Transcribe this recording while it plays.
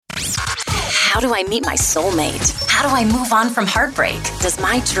How do I meet my soulmate? How do I move on from heartbreak? Does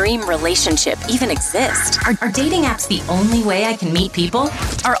my dream relationship even exist? Are dating apps the only way I can meet people?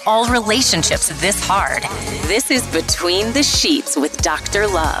 Are all relationships this hard? This is Between the Sheets with Dr.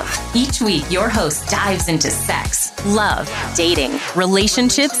 Love. Each week, your host dives into sex, love, dating,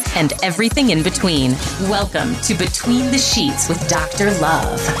 relationships, and everything in between. Welcome to Between the Sheets with Dr.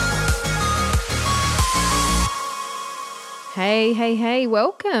 Love. Hey,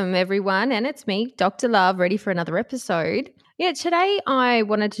 welcome everyone. And it's me, Dr. Love, ready for another episode. Today I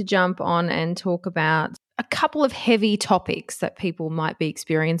wanted to jump on and talk about a couple of heavy topics that people might be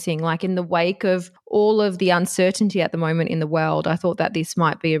experiencing, like in the wake of all of the uncertainty at the moment in the world. I thought that this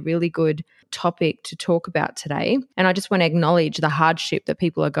might be a really good topic to talk about today. And I just want to acknowledge the hardship that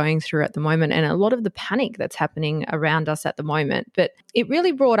people are going through at the moment and a lot of the panic that's happening around us at the moment. But it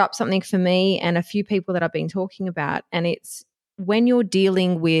really brought up something for me and a few people that I've been talking about. And it's when you're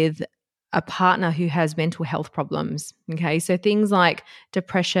dealing with a partner who has mental health problems, okay? So things like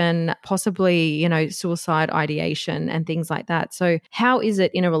depression, possibly, suicide ideation and things like that. So how is it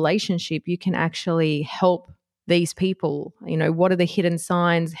in a relationship you can actually help these people? What are the hidden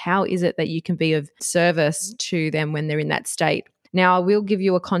signs? How is it that you can be of service to them when they're in that state? Now, I will give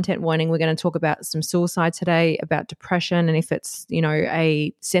you a content warning. We're going to talk about some suicide today, about depression, and if it's,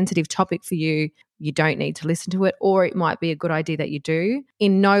 a sensitive topic for you, you don't need to listen to it, or it might be a good idea that you do.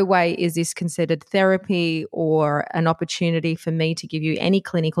 In no way is this considered therapy or an opportunity for me to give you any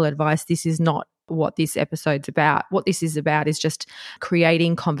clinical advice. This is not what this episode's about. What this is about is just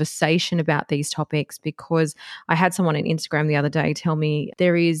creating conversation about these topics, because I had someone on Instagram the other day tell me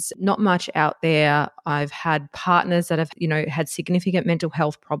there is not much out there. I've had partners that have, had significant mental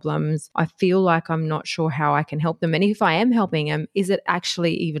health problems. I feel like I'm not sure how I can help them. And if I am helping them, is it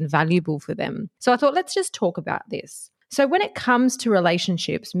actually even valuable for them? So I thought, let's just talk about this. So when it comes to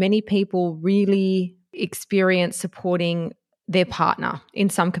relationships, many people really experience supporting their partner in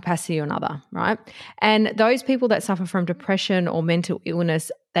some capacity or another, right? And those people that suffer from depression or mental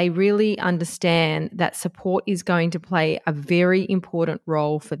illness, they really understand that support is going to play a very important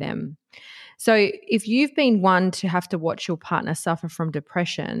role for them. So if you've been one to have to watch your partner suffer from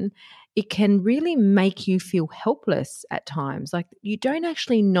depression, it can really make you feel helpless at times. Like you don't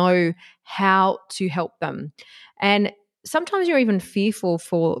actually know how to help them. And sometimes you're even fearful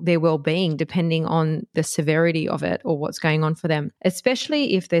for their well-being, depending on the severity of it or what's going on for them,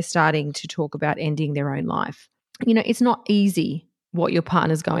 especially if they're starting to talk about ending their own life. It's not easy what your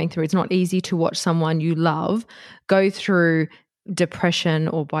partner's going through. It's not easy to watch someone you love go through depression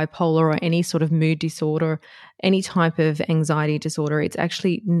or bipolar or any sort of mood disorder, any type of anxiety disorder. It's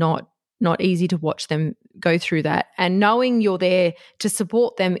actually not easy to watch them go through that. And knowing you're there to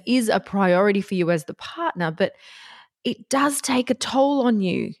support them is a priority for you as the partner, but it does take a toll on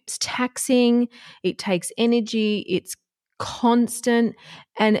you. It's taxing, it takes energy, it's constant,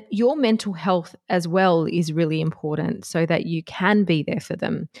 and your mental health as well is really important so that you can be there for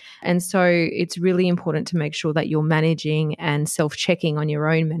them. And so it's really important to make sure that you're managing and self-checking on your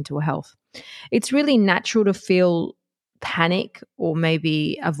own mental health. It's really natural to feel panic or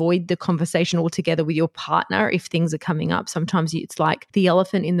maybe avoid the conversation altogether with your partner if things are coming up. Sometimes it's like the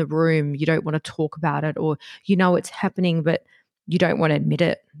elephant in the room. You don't want to talk about it, or it's happening, but you don't want to admit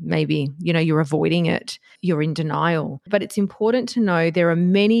it. Maybe, you're avoiding it. You're in denial. But it's important to know there are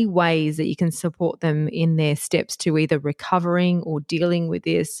many ways that you can support them in their steps to either recovering or dealing with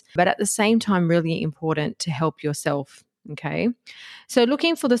this, but at the same time, really important to help yourself. Okay. So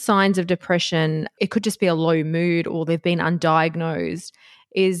looking for the signs of depression, it could just be a low mood or they've been undiagnosed,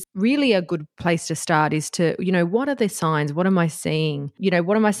 is really a good place to start. Is to, what are the signs? What am I seeing?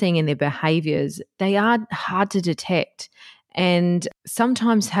 What am I seeing in their behaviors? They are hard to detect. And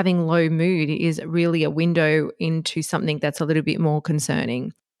sometimes having low mood is really a window into something that's a little bit more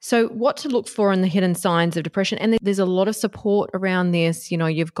concerning. So what to look for in the hidden signs of depression? And there's a lot of support around this.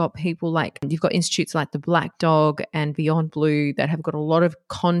 You've got you've got institutes like the Black Dog and Beyond Blue that have got a lot of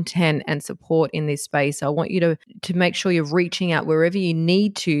content and support in this space. So I want you to make sure you're reaching out wherever you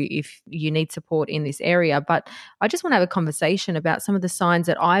need to if you need support in this area. But I just want to have a conversation about some of the signs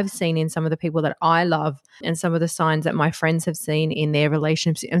that I've seen in some of the people that I love and some of the signs that my friends have seen in their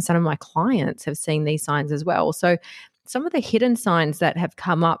relationships, and some of my clients have seen these signs as well. So some of the hidden signs that have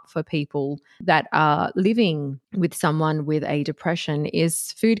come up for people that are living with someone with a depression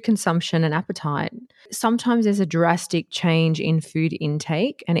is food consumption and appetite. Sometimes there's a drastic change in food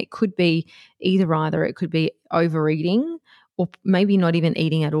intake, and it could be either. It could be overeating, or maybe not even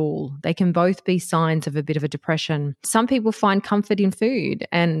eating at all. They can both be signs of a bit of a depression. Some people find comfort in food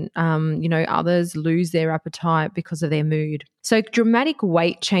and, others lose their appetite because of their mood. So dramatic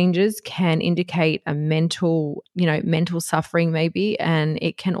weight changes can indicate a mental suffering maybe, and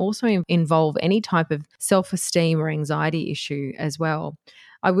it can also involve any type of self-esteem or anxiety issue as well.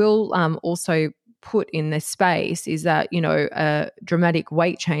 I will also put in this space is that, a dramatic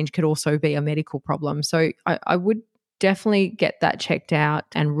weight change could also be a medical problem. So I would definitely get that checked out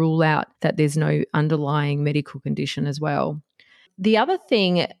and rule out that there's no underlying medical condition as well. The other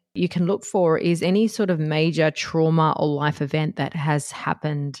thing you can look for is any sort of major trauma or life event that has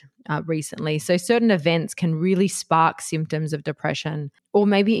happened recently. So certain events can really spark symptoms of depression or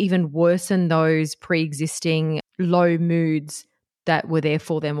maybe even worsen those pre-existing low moods that were there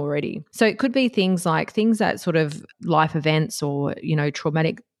for them already. So it could be things that sort of life events or,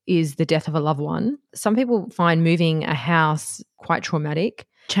 traumatic is the death of a loved one. Some people find moving a house quite traumatic.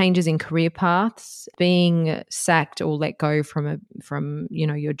 Changes in career paths, being sacked or let go from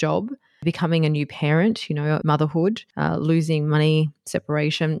your job, becoming a new parent, motherhood, losing money,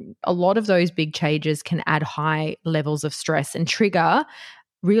 separation. A lot of those big changes can add high levels of stress and trigger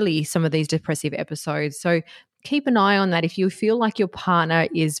really some of these depressive episodes. So keep an eye on that. If you feel like your partner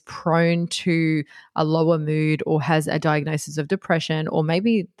is prone to a lower mood or has a diagnosis of depression, or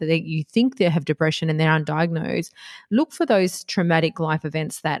maybe you think they have depression and they're undiagnosed, look for those traumatic life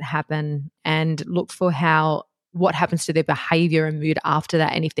events that happen and look for what happens to their behavior and mood after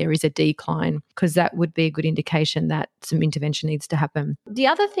that, and if there is a decline, because that would be a good indication that some intervention needs to happen. The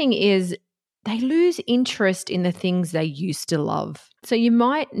other thing is they lose interest in the things they used to love. So you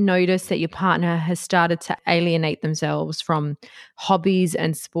might notice that your partner has started to alienate themselves from hobbies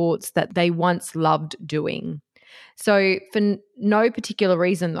and sports that they once loved doing. So for no particular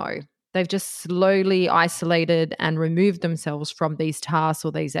reason though, they've just slowly isolated and removed themselves from these tasks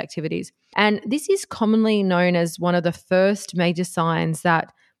or these activities. And this is commonly known as one of the first major signs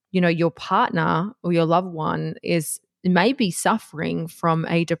that, your partner or your loved one may be suffering from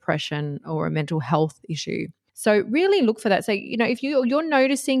a depression or a mental health issue. So really look for that. So, if you're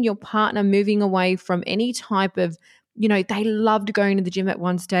noticing your partner moving away from any type of, they loved going to the gym at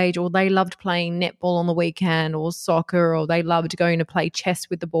one stage, or they loved playing netball on the weekend or soccer, or they loved going to play chess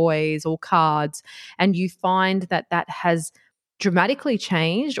with the boys or cards, and you find that has dramatically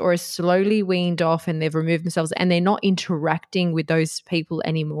changed or is slowly weaned off and they've removed themselves and they're not interacting with those people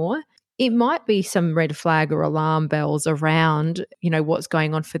anymore, it might be some red flag or alarm bells around, what's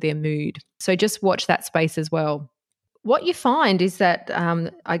going on for their mood. So just watch that space as well. What you find is that,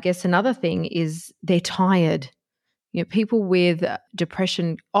 I guess another thing is they're tired. People with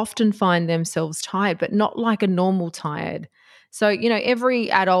depression often find themselves tired, but not like a normal tired. So,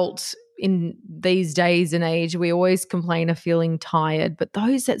 every adult in these days and age, we always complain of feeling tired, but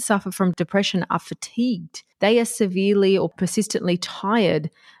those that suffer from depression are fatigued. They are severely or persistently tired,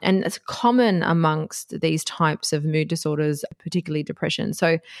 and it's common amongst these types of mood disorders, particularly depression.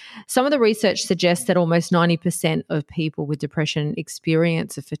 So some of the research suggests that almost 90% of people with depression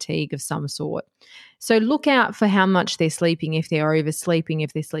experience a fatigue of some sort. So look out for how much they're sleeping, if they're oversleeping,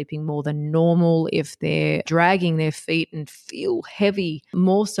 if they're sleeping more than normal, if they're dragging their feet and feel heavy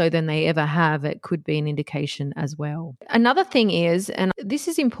more so than they ever have. It could be an indication as well. Another thing is, and this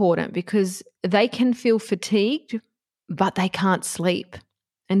is important because they can feel fatigued, but they can't sleep.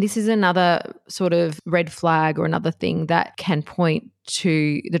 And this is another sort of red flag or another thing that can point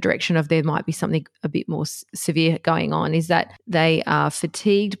to the direction of there might be something a bit more severe going on, is that they are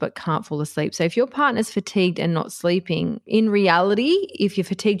fatigued but can't fall asleep. So if your partner's fatigued and not sleeping, in reality, if you're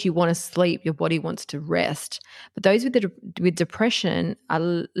fatigued, you want to sleep, your body wants to rest. But those with depression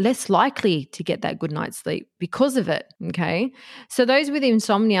are less likely to get that good night's sleep because of it, okay? So those with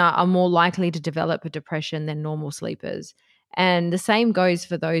insomnia are more likely to develop a depression than normal sleepers. And the same goes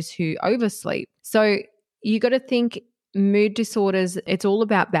for those who oversleep. So you got to think mood disorders, it's all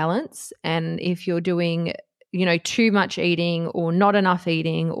about balance. And if you're doing, too much eating or not enough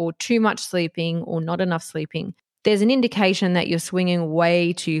eating, or too much sleeping or not enough sleeping, there's an indication that you're swinging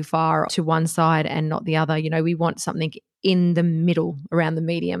way too far to one side and not the other. We want something in the middle, around the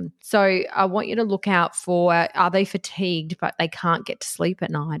medium. So I want you to look out for, are they fatigued but they can't get to sleep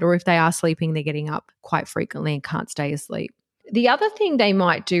at night? Or if they are sleeping, they're getting up quite frequently and can't stay asleep. The other thing they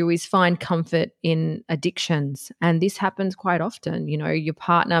might do is find comfort in addictions. And this happens quite often. Your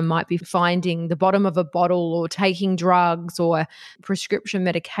partner might be finding the bottom of a bottle or taking drugs or prescription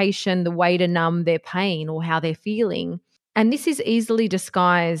medication, the way to numb their pain or how they're feeling. And this is easily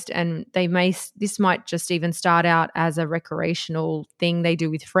disguised, and this might just even start out as a recreational thing they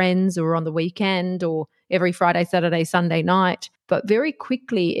do with friends or on the weekend or every Friday, Saturday, Sunday night. But very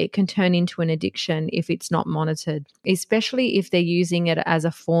quickly it can turn into an addiction if it's not monitored, especially if they're using it as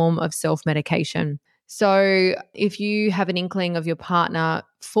a form of self-medication. So if you have an inkling of your partner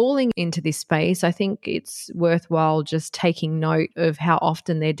falling into this space, I think it's worthwhile just taking note of how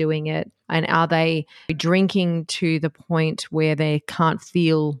often they're doing it, and are they drinking to the point where they can't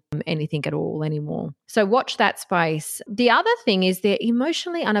feel anything at all anymore. So watch that space. The other thing is they're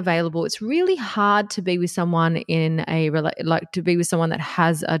emotionally unavailable. It's really hard to be with someone to be with someone that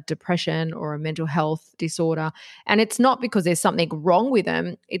has a depression or a mental health disorder. And it's not because there's something wrong with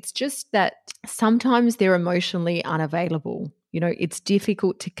them. It's just that sometimes they're emotionally unavailable. It's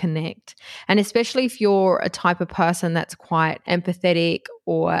difficult to connect. And especially if you're a type of person that's quite empathetic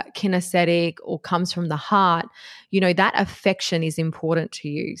or kinesthetic or comes from the heart, that affection is important to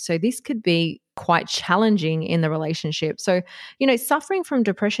you. So this could be quite challenging in the relationship. So, suffering from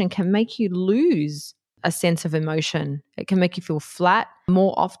depression can make you lose a sense of emotion. It can make you feel flat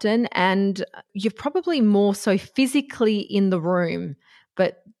more often, and you're probably more so physically in the room,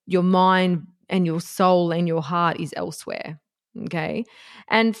 but your mind and your soul and your heart is elsewhere. Okay.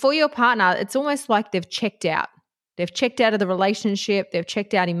 And for your partner, it's almost like they've checked out. They've checked out of the relationship. They've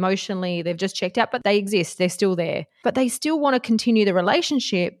checked out emotionally. They've just checked out, but they exist. They're still there. But they still want to continue the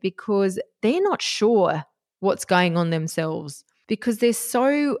relationship because they're not sure what's going on themselves, because they're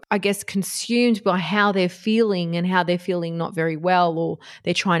so, I guess, consumed by how they're feeling and how they're feeling not very well, or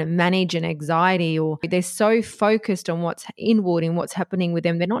they're trying to manage an anxiety, or they're so focused on what's inward and what's happening with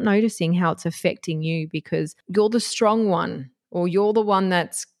them. They're not noticing how it's affecting you because you're the strong one, or you're the one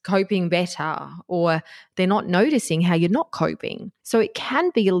that's coping better, or they're not noticing how you're not coping. So it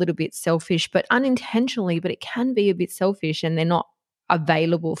can be a little bit selfish, but unintentionally, but it can be a bit selfish, and they're not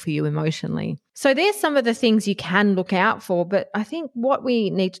available for you emotionally. So there's some of the things you can look out for, but I think what we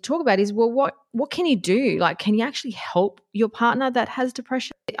need to talk about is, well, what can you do? Like, can you actually help your partner that has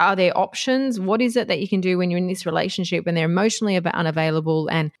depression? Are there options? What is it that you can do when you're in this relationship and they're emotionally unavailable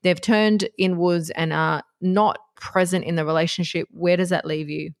and they've turned inwards and are not present in the relationship? Where does that leave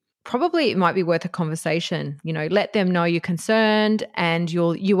you? Probably it might be worth a conversation. Let them know you're concerned and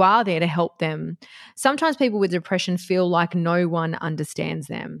you are there to help them. Sometimes people with depression feel like no one understands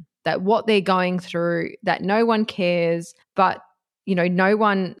them, that what they're going through, that no one cares, but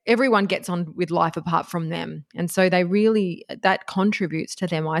everyone gets on with life apart from them. And so that contributes to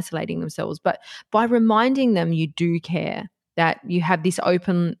them isolating themselves. But by reminding them you do care, that you have this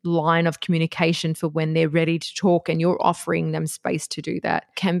open line of communication for when they're ready to talk and you're offering them space to do that,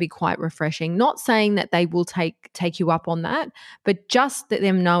 can be quite refreshing. Not saying that they will take you up on that, but just that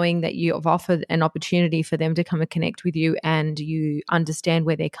them knowing that you have offered an opportunity for them to come and connect with you and you understand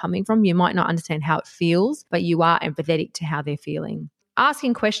where they're coming from. You might not understand how it feels, but you are empathetic to how they're feeling.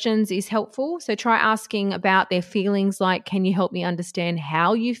 Asking questions is helpful. So try asking about their feelings, like, can you help me understand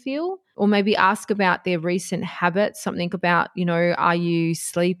how you feel? Or maybe ask about their recent habits, something about, are you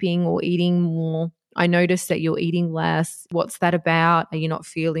sleeping or eating more? I noticed that you're eating less. What's that about? Are you not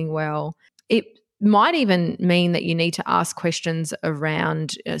feeling well? It might even mean that you need to ask questions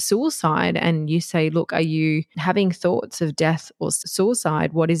around suicide, and you say, look, are you having thoughts of death or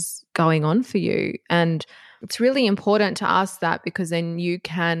suicide? What is going on for you? And it's really important to ask that, because then you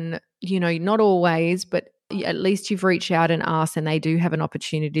can, not always, but at least you've reached out and asked, and they do have an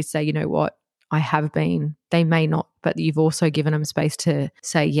opportunity to say, you know what, I have been. They may not, but you've also given them space to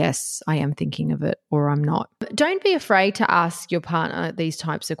say, yes, I am thinking of it, or I'm not. Don't be afraid to ask your partner these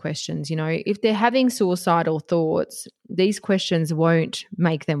types of questions. If they're having suicidal thoughts, these questions won't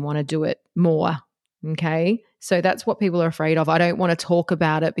make them want to do it more. Okay. So that's what people are afraid of. I don't want to talk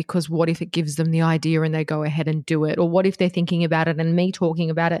about it because what if it gives them the idea and they go ahead and do it? Or what if they're thinking about it and me talking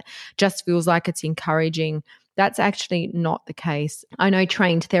about it just feels like it's encouraging? That's actually not the case. I know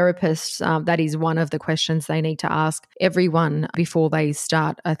trained therapists, that is one of the questions they need to ask everyone before they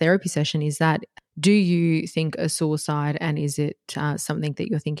start a therapy session, is that, do you think of suicide, and is it something that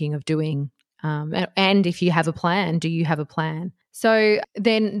you're thinking of doing? And if you have a plan, do you have a plan? So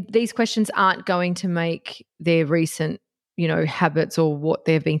then these questions aren't going to make their recent, habits or what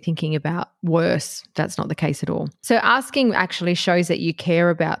they've been thinking about worse. That's not the case at all. So asking actually shows that you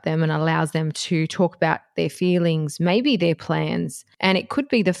care about them and allows them to talk about their feelings, maybe their plans. And it could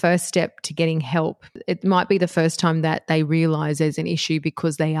be the first step to getting help. It might be the first time that they realize there's an issue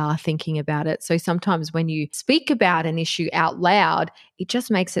because they are thinking about it. So sometimes when you speak about an issue out loud, it just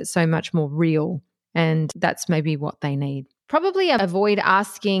makes it so much more real. And that's maybe what they need. Probably avoid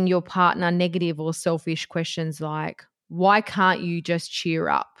asking your partner negative or selfish questions like, why can't you just cheer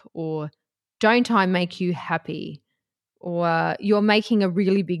up? Or don't I make you happy? Or you're making a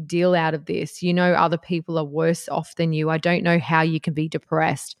really big deal out of this. You know, other people are worse off than you. I don't know how you can be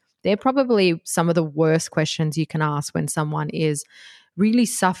depressed. They're probably some of the worst questions you can ask when someone is really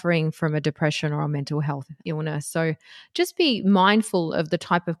suffering from a depression or a mental health illness. So just be mindful of the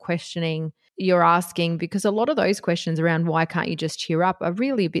type of questioning you're asking, because a lot of those questions around why can't you just cheer up are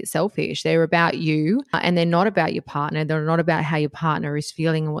really a bit selfish. They're about you and they're not about your partner. They're not about how your partner is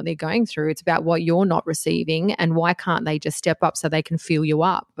feeling and what they're going through. It's about what you're not receiving and why can't they just step up so they can fill you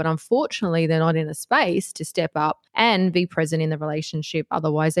up. But unfortunately, they're not in a space to step up and be present in the relationship.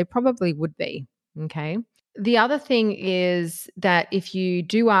 Otherwise, they probably would be. Okay. The other thing is that if you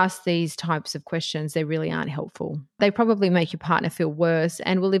do ask these types of questions, they really aren't helpful. They probably make your partner feel worse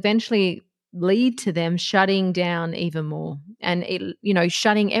and will eventually lead to them shutting down even more and,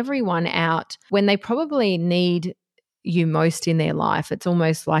 shutting everyone out when they probably need you most in their life. It's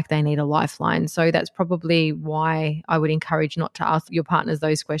almost like they need a lifeline. So that's probably why I would encourage not to ask your partners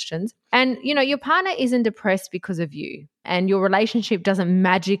those questions. And, your partner isn't depressed because of you, and your relationship doesn't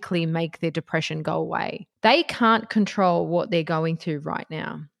magically make their depression go away. They can't control what they're going through right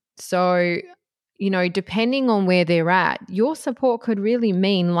now. So, depending on where they're at, your support could really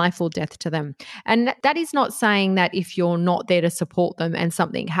mean life or death to them. And that is not saying that if you're not there to support them and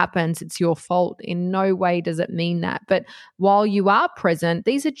something happens, it's your fault. In no way does it mean that. But while you are present,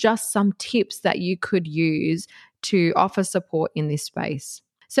 these are just some tips that you could use to offer support in this space.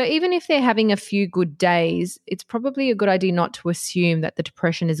 So even if they're having a few good days, it's probably a good idea not to assume that the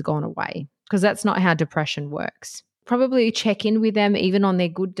depression has gone away, because that's not how depression works. Probably check in with them even on their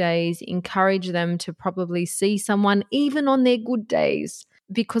good days, encourage them to probably see someone even on their good days,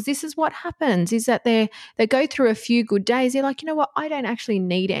 because this is what happens is that they go through a few good days. They're like, you know what, I don't actually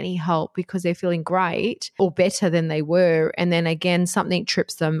need any help, because they're feeling great or better than they were. And then again, something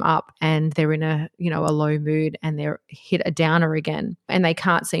trips them up and they're in a low mood and they're hit a downer again and they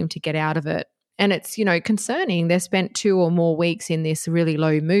can't seem to get out of it. And it's, concerning. They've spent 2 or more weeks in this really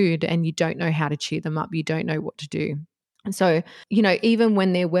low mood and you don't know how to cheer them up. You don't know what to do. And so, even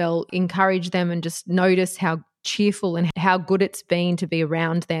when they're well, encourage them and just notice how cheerful and how good it's been to be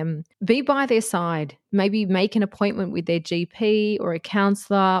around them. Be by their side. Maybe make an appointment with their GP or a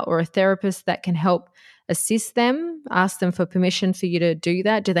counselor or a therapist that can help assist them. Ask them for permission for you to do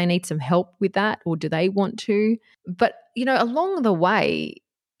that. Do they need some help with that, or do they want to? But, along the way,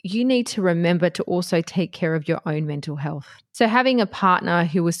 you need to remember to also take care of your own mental health. So having a partner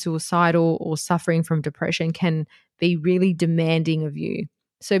who is suicidal or suffering from depression can be really demanding of you.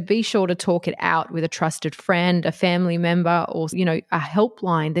 So be sure to talk it out with a trusted friend, a family member, or, a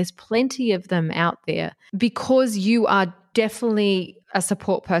helpline. There's plenty of them out there, because you are definitely a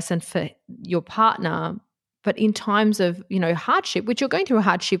support person for your partner. But in times of, hardship, which you're going through a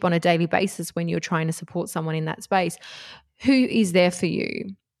hardship on a daily basis when you're trying to support someone in that space, who is there for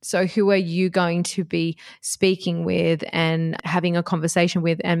you? So who are you going to be speaking with and having a conversation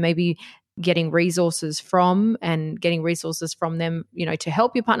with, and maybe getting resources from them, to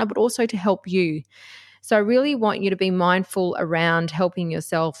help your partner, but also to help you. So I really want you to be mindful around helping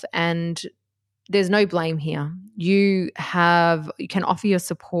yourself, and there's no blame here. You can offer your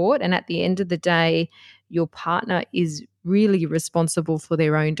support, and at the end of the day, your partner is really responsible for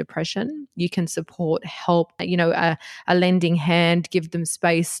their own depression. You can support, help, a lending hand, give them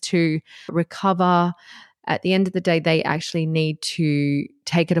space to recover. At the end of the day, they actually need to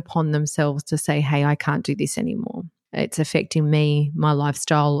take it upon themselves to say, hey, I can't do this anymore. It's affecting me, my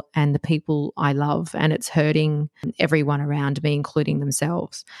lifestyle, and the people I love, and it's hurting everyone around me, including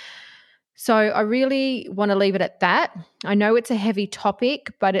themselves. So I really want to leave it at that. I know it's a heavy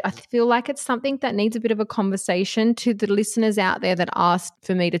topic, but I feel like it's something that needs a bit of a conversation. To the listeners out there that asked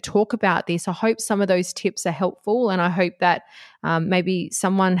for me to talk about this, I hope some of those tips are helpful, and I hope that maybe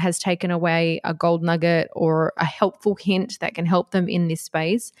someone has taken away a gold nugget or a helpful hint that can help them in this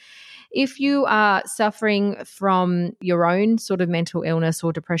space. If you are suffering from your own sort of mental illness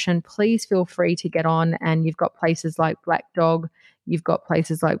or depression, please feel free to get on, and you've got places like Black Dog, you've got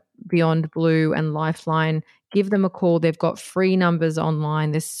places like Beyond Blue and Lifeline. Give them a call. They've got free numbers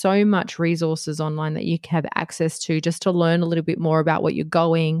online. There's so much resources online that you can have access to just to learn a little bit more about what you're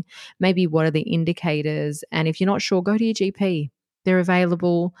going, maybe what are the indicators. And if you're not sure, go to your GP. They're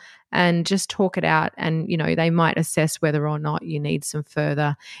available, and just talk it out, and they might assess whether or not you need some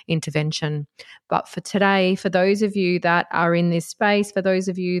further intervention. But for today, for those of you that are in this space, for those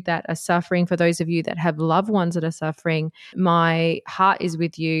of you that are suffering, for those of you that have loved ones that are suffering, my heart is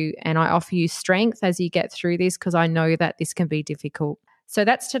with you, and I offer you strength as you get through this, because I know that this can be difficult. So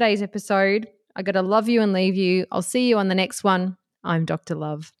that's today's episode. I got to love you and leave you. I'll see you on the next one. I'm Dr.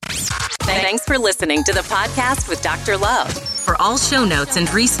 Love. Thanks for listening to the podcast with Dr. Love. For all show notes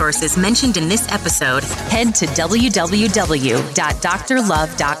and resources mentioned in this episode, head to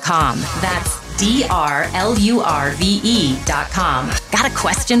www.drlove.com. That's DRLURVE.com. Got a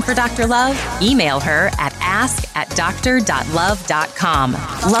question for Dr. Love? Email her at ask@dr.love.com.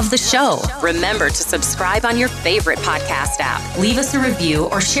 Love the show? Remember to subscribe on your favorite podcast app. Leave us a review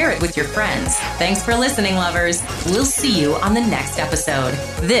or share it with your friends. Thanks for listening, lovers. We'll see you on the next episode.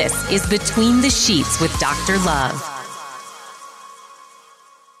 This is Between the Sheets with Dr. Love.